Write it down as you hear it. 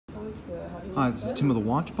Hi, this is Tim of the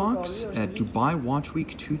Watchbox at Dubai Watch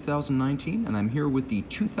Week 2019, and I'm here with the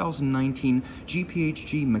 2019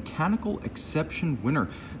 GPHG Mechanical Exception winner.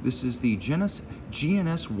 This is the Genus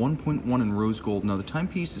GNS 1.1 in rose gold. Now, the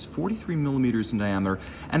timepiece is 43 millimeters in diameter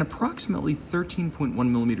and approximately 13.1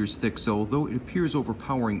 millimeters thick, so although it appears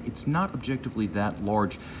overpowering, it's not objectively that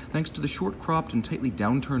large, thanks to the short-cropped and tightly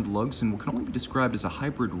downturned lugs and what can only be described as a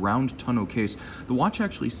hybrid round tonneau case. The watch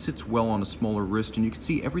actually sits well on a smaller wrist, and you can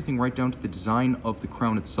see everything right down to the design of the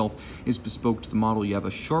crown itself is bespoke to the model. You have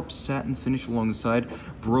a sharp satin finish along the side,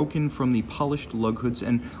 broken from the polished lug hoods,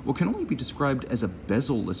 and what can only be described as a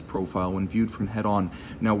bezel-less profile when viewed from head-on.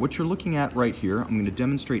 Now, what you're looking at right here, I'm going to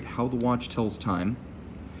demonstrate how the watch tells time.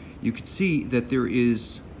 You can see that there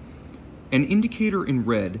is an indicator in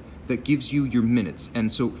red that gives you your minutes,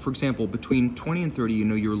 and so, for example, between 20 and 30, you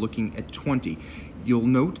know you're looking at 20. You'll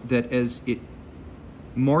note that as it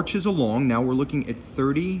marches along, now we're looking at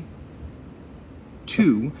 32,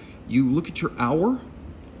 you look at your hour,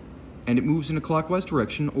 and it moves in a clockwise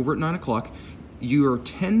direction over at 9 o'clock. Your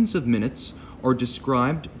tens of minutes are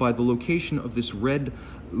described by the location of this red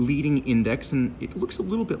leading index, and it looks a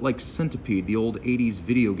little bit like Centipede, the old 80s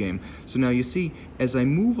video game. So now you see, as I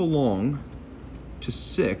move along to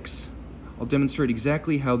 6, I'll demonstrate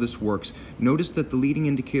exactly how this works. Notice that the leading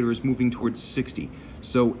indicator is moving towards 60.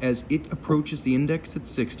 So as it approaches the index at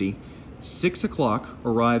 60, 6 o'clock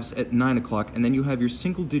arrives at 9 o'clock, and then you have your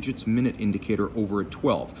single digits minute indicator over at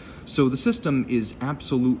 12. So the system is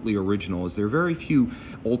absolutely original, as there are very few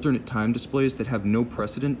alternate time displays that have no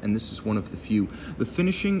precedent, and this is one of the few. The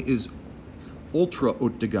finishing is ultra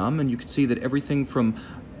haute de gamme, and you can see that everything from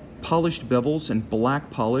polished bevels and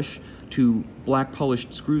black polish to black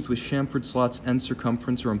polished screws with chamfered slots and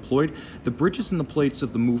circumference are employed. The bridges and the plates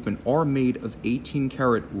of the movement are made of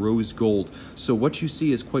 18-karat rose gold, so what you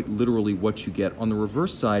see is quite literally what you get. On the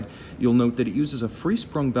reverse side, you'll note that it uses a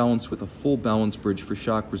free-sprung balance with a full balance bridge for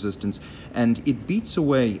shock resistance, and it beats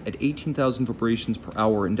away at 18,000 vibrations per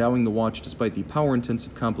hour, endowing the watch, despite the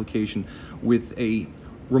power-intensive complication, with a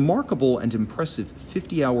remarkable and impressive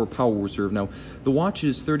 50-hour power reserve. Now, the watch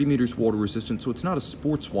is 30 meters water resistant, so it's not a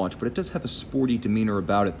sports watch, but it does have a sporty demeanor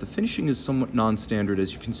about it. The finishing is somewhat non-standard,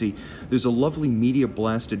 as you can see. There's a lovely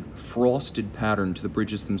media-blasted, frosted pattern to the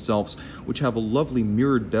bridges themselves, which have a lovely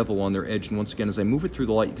mirrored bevel on their edge. And once again, as I move it through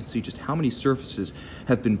the light, you can see just how many surfaces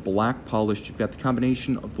have been black polished. You've got the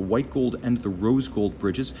combination of the white gold and the rose gold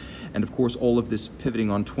bridges, and of course, all of this pivoting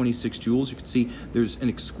on 26 jewels. You can see there's an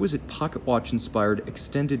exquisite pocket watch-inspired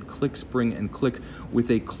extended click spring and click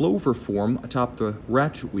with a clover form atop the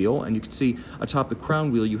ratchet wheel, and you can see atop the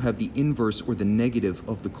crown wheel you have the inverse or the negative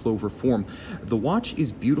of the clover form. The watch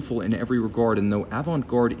is beautiful in every regard, and though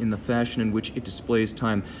avant-garde in the fashion in which it displays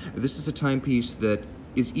time, this is a timepiece that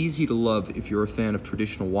is easy to love if you're a fan of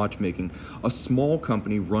traditional watchmaking. A small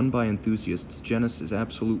company run by enthusiasts, Genus is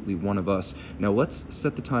absolutely one of us. Now let's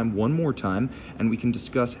set the time one more time, and we can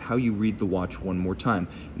discuss how you read the watch one more time.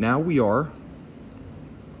 Now we are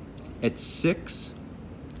at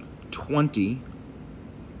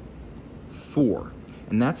 6:24,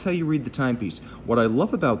 and that's how you read the timepiece. What I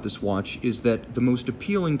love about this watch is that the most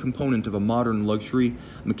appealing component of a modern luxury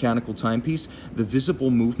mechanical timepiece, the visible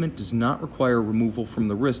movement, does not require removal from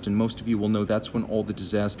the wrist, and most of you will know that's when all the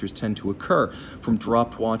disasters tend to occur, from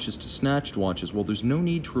dropped watches to snatched watches. Well, there's no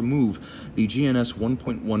need to remove the GNS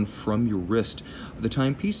 1.1 from your wrist. The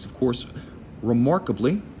timepiece, of course,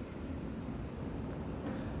 remarkably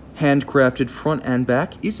handcrafted front and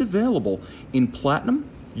back, is available in platinum,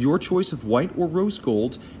 your choice of white or rose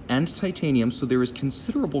gold, and titanium, so there is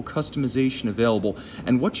considerable customization available,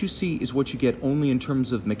 and what you see is what you get only in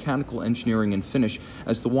terms of mechanical engineering and finish,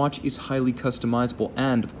 as the watch is highly customizable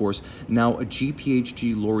and, of course, now a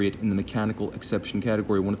GPHG laureate in the mechanical exception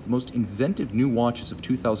category, one of the most inventive new watches of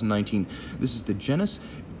 2019. This is the Genus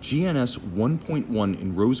GNS 1.1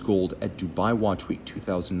 in rose gold at Dubai Watch Week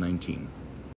 2019.